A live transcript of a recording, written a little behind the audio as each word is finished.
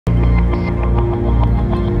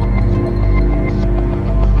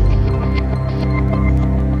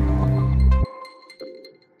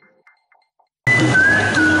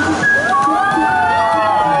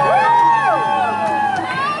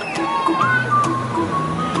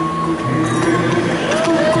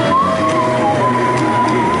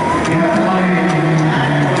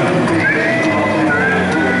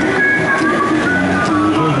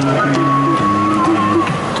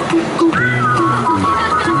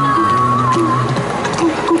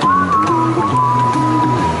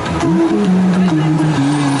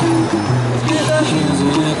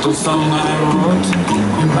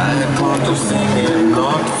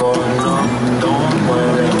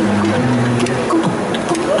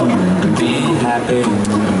happy.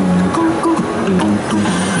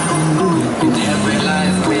 In every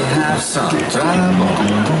life we have some trouble,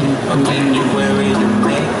 but when you worry you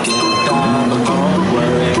make it double. Don't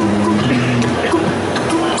worry,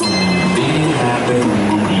 be happy.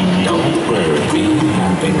 Don't worry, be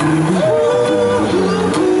happy now.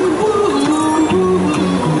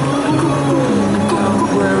 Don't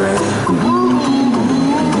worry,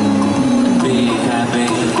 be happy.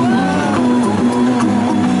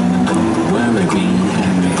 Don't worry, be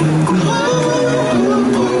happy.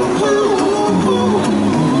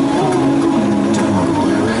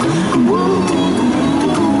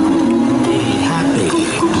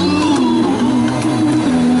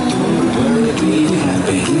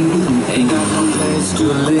 To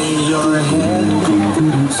lay your head,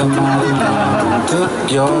 somebody took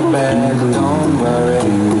your bed. Don't worry,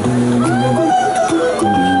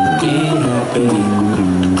 be happy.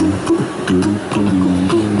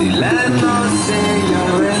 The landlord say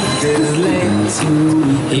your rent is late.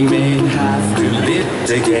 He may have to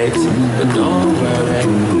litigate, but don't worry,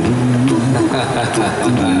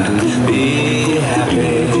 be happy.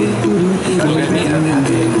 Look at me, I'm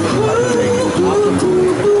happy.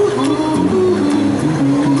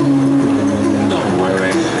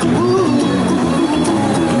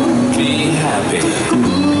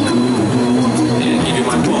 Yeah, give you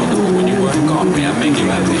my walk. When you work on me, I make you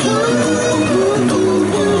happy.